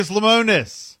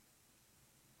Lemonis.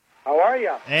 How are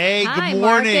you? Hey, Hi, good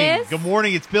morning. Marcus. Good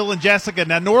morning. It's Bill and Jessica.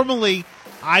 Now, normally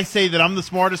I say that I'm the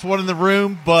smartest one in the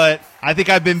room, but I think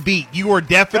I've been beat. You are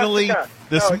definitely Jessica.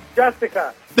 the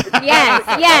Jessica. Yes,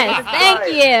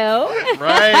 thank you.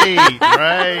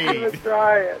 Right. Let's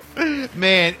try it.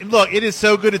 Man, look, it is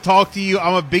so good to talk to you.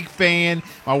 I'm a big fan.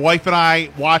 My wife and I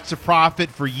watched The Prophet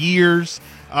for years.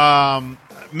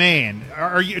 Man,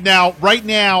 are you now? Right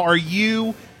now, are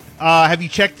you? Have you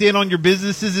checked in on your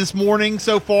businesses this morning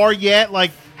so far yet?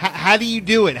 Like, how do you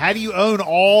do it? How do you own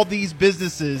all these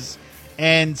businesses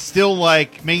and still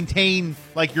like maintain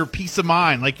like your peace of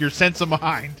mind, like your sense of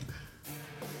mind?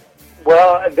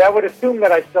 Well, that would assume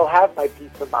that I still have my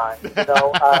peace of mind. You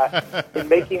know, in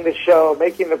making the show,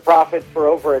 making The Prophet for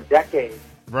over a decade,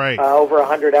 Right. over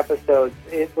 100 episodes,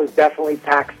 it was definitely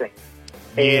taxing.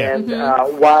 Yeah.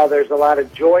 And while there's a lot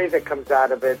of joy that comes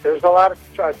out of it, there's a lot of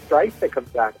strife that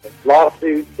comes out of it.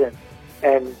 Lawsuits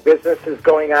and businesses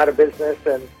going out of business.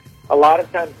 And a lot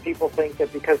of times people think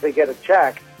that because they get a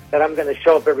check that I'm going to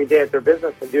show up every day at their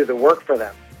business and do the work for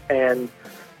them. And,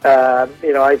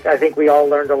 you know, I think we all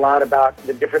learned a lot about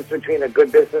the difference between a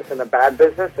good business and a bad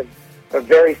business. And a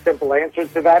very simple answer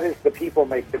to that is the people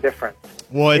make the difference.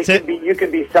 Well, You can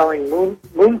be selling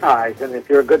moon pies, and if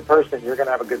you're a good person, you're going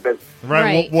to have a good business.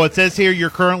 Right. Well, it says here you're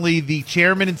currently the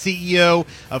chairman and CEO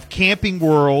of Camping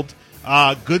World,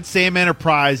 Good Sam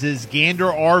Enterprises,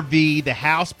 Gander RV, the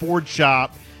House Board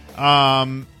Shop. Now,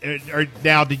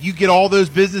 did you get all those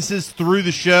businesses through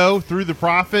the show, through The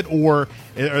Prophet, or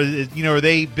are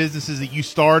they businesses that you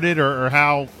started, or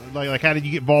how? Like, how did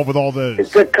you get involved with all those?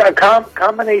 It's a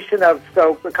combination of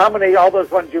all those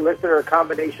ones you listed are a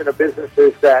combination of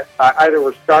businesses that either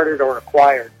were started or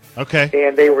acquired. Okay.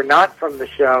 And they were not from the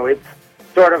show. It's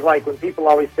sort of like when people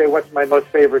always say, "What's my most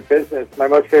favorite business?" My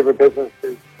most favorite business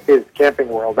is Camping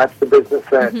World. That's the business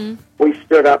that we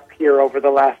stood up here over the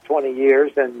last 20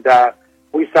 years, and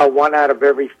we sell 1 out of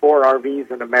every 4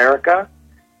 RVs in America.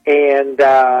 And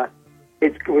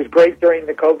it was great during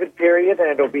the COVID period, and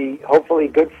it'll be hopefully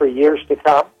good for years to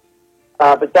come.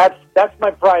 But that's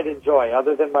my pride and joy.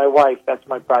 Other than my wife, that's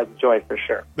my pride and joy for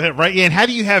sure. Right. And how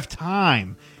do you have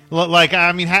time? Like,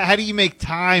 I mean, how do you make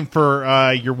time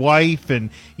for your wife and,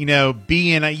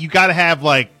 being, you got to have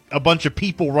like a bunch of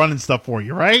people running stuff for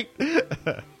you, right?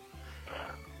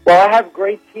 Well, I have a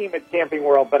great team at Camping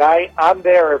World, but I'm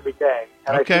there every day.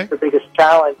 And Okay. I think the biggest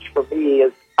challenge for me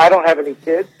is I don't have any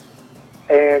kids,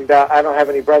 and I don't have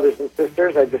any brothers and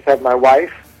sisters. I just have my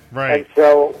wife. Right. And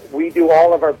so we do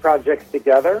all of our projects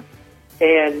together.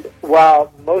 And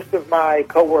while most of my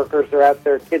coworkers are at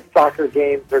their kids' soccer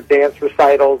games or dance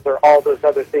recitals or all those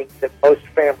other things that most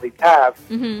families have,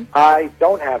 I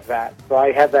don't have that. So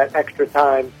I have that extra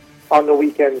time on the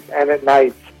weekends and at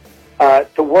nights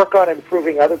to work on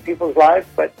improving other people's lives.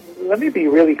 But let me be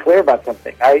really clear about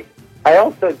something. I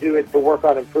also do it to work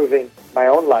on improving my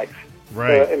own life,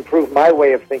 Right. to improve my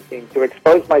way of thinking, to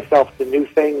expose myself to new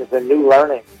things and new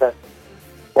learnings. And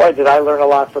boy, did I learn a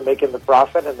lot from making The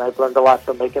Prophet, and I've learned a lot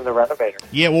from making The Renovator.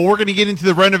 Yeah, well, we're going to get into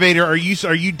The Renovator. Are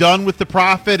you done with The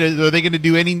Prophet? Are they going to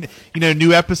do any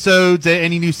new episodes,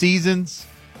 any new seasons?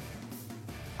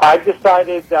 I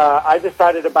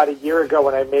decided about a year ago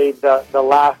when I made the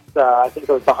last, I think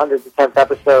it was the 110th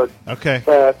episode, Okay.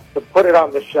 to put it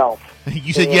on the shelf.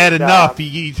 You said you had enough.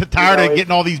 You're tired of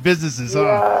getting all these businesses,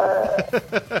 huh?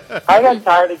 I got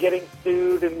tired of getting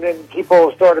sued, and then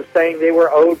people sort of saying they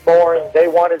were owed more and they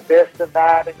wanted this and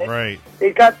that. And Right.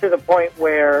 It got to the point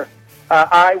where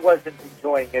I wasn't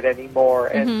enjoying it anymore.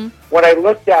 And when I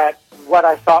looked at what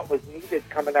I thought was needed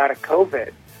coming out of COVID,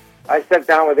 I sat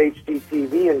down with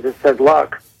HGTV and just said,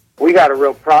 look, we got a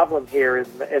real problem here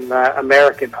in the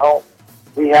American home.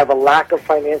 We have a lack of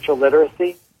financial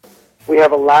literacy. We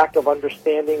have a lack of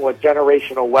understanding what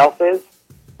generational wealth is.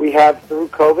 We have, through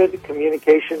COVID,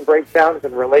 communication breakdowns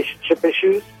and relationship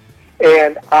issues.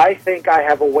 And I think I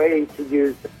have a way to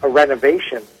use a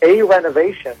renovation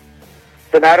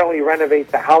to not only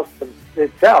renovate the house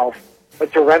itself,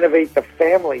 but to renovate the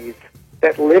families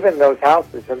that live in those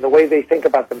houses and the way they think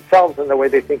about themselves and the way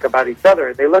they think about each other.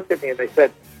 And they looked at me and they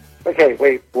said, okay,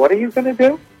 wait, what are you going to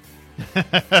do?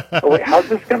 Wait, how's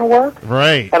this going to work?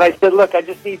 Right. And I said, look, I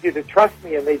just need you to trust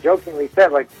me. And they jokingly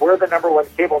said, like, we're the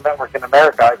 #1 cable network in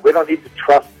America. We don't need to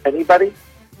trust anybody.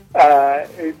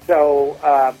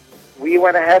 So we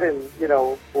went ahead and,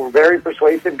 were very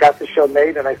persuasive, got the show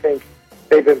made, and I think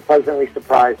they've been pleasantly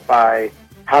surprised by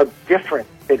how different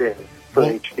it is for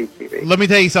HGTV. Let me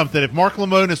tell you something. If Mark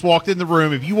Lemonis walked in the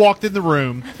room, if you walked in the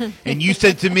room and you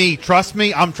said to me, trust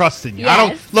me, I'm trusting you.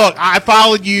 Yes. I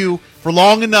followed you for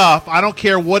long enough. I don't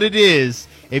care what it is.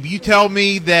 if you tell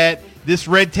me that this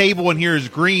red table in here is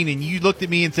green and you looked at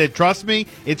me and said, trust me,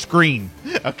 it's green.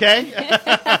 Okay?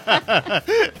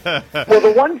 Well,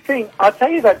 the one thing, I'll tell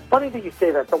you that, funny that you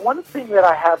say that, the one thing that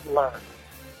I have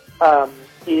learned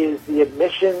is the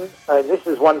admission, and this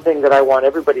is one thing that I want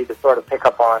everybody to sort of pick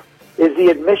up on, is the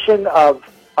admission of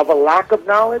a lack of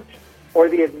knowledge or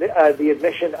the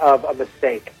admission of a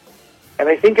mistake. And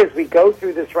I think as we go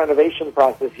through this renovation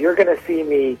process, you're going to see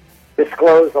me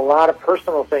disclose a lot of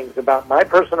personal things about my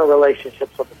personal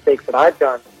relationships or mistakes that I've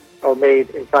done or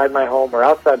made inside my home or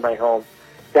outside my home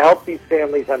to help these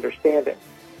families understand it.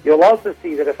 You'll also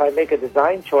see that if I make a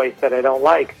design choice that I don't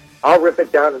like, I'll rip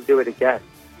it down and do it again.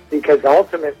 Because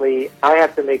ultimately, I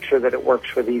have to make sure that it works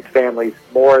for these families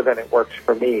more than it works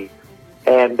for me.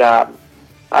 And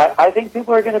I think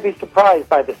people are going to be surprised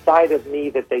by the side of me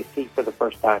that they see for the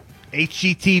first time.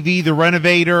 HGTV, The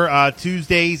Renovator,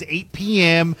 Tuesdays, 8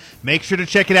 p.m. Make sure to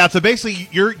check it out. So basically,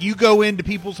 you go into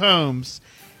people's homes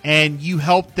and you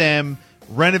help them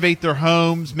renovate their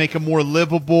homes, make them more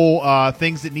livable,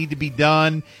 things that need to be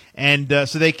done, and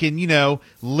so they can,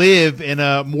 live in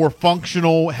a more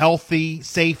functional, healthy,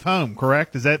 safe home,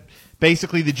 correct? Is that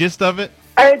basically the gist of it?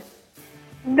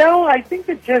 No, I think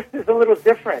the gist is a little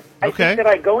different. Okay. I think that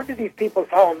I go into these people's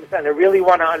homes and I really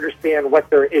want to understand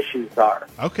what their issues are.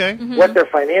 Okay. Mm-hmm. What their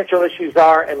financial issues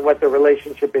are and what their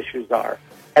relationship issues are.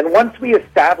 And once we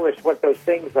establish what those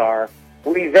things are,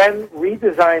 we then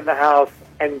redesign the house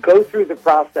and go through the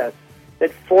process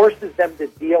that forces them to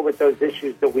deal with those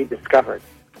issues that we discovered.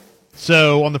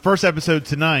 So on the first episode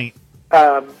tonight,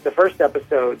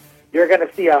 you're going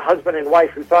to see a husband and wife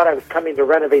who thought I was coming to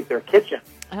renovate their kitchen.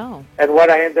 Oh. And what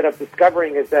I ended up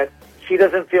discovering is that she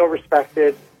doesn't feel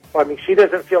respected. She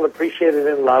doesn't feel appreciated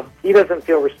and loved. He doesn't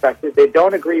feel respected. They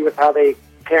don't agree with how they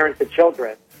parent the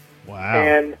children. wow.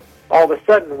 And all of a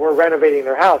sudden, we're renovating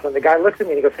their house. And the guy looks at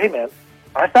me and he goes, "Hey, man,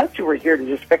 I thought you were here to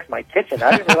just fix my kitchen.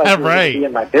 I didn't realize you were going to be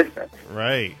in my business."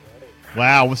 Right.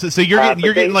 Wow. So you're getting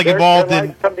their involved lives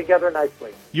in come together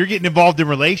nicely. You're getting involved in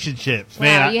relationships,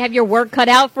 man. Wow, you have your work cut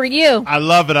out for you. I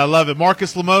love it. I love it.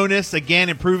 Marcus Lemonis, again,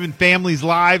 improving families'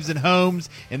 lives and homes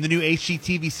in the new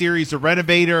HGTV series, The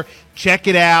Renovator. Check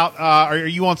it out. Are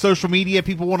you on social media?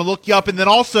 People want to look you up. And then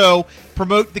also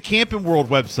promote the Camping World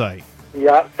website.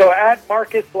 Yeah, so at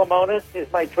Marcus Lemonis is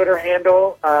my Twitter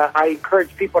handle. I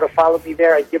encourage people to follow me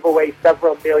there. I give away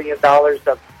several $1 million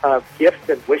of gifts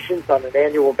and wishes on an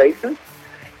annual basis.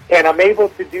 And I'm able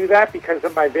to do that because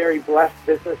of my very blessed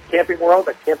business, Camping World,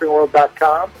 at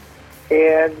campingworld.com.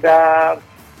 And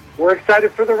we're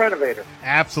excited for The Renovator.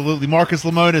 Absolutely. Marcus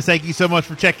Lemonis, thank you so much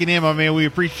for checking in, my man. We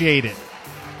appreciate it.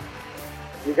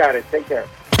 You got it. Take care.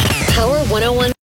 Power 101.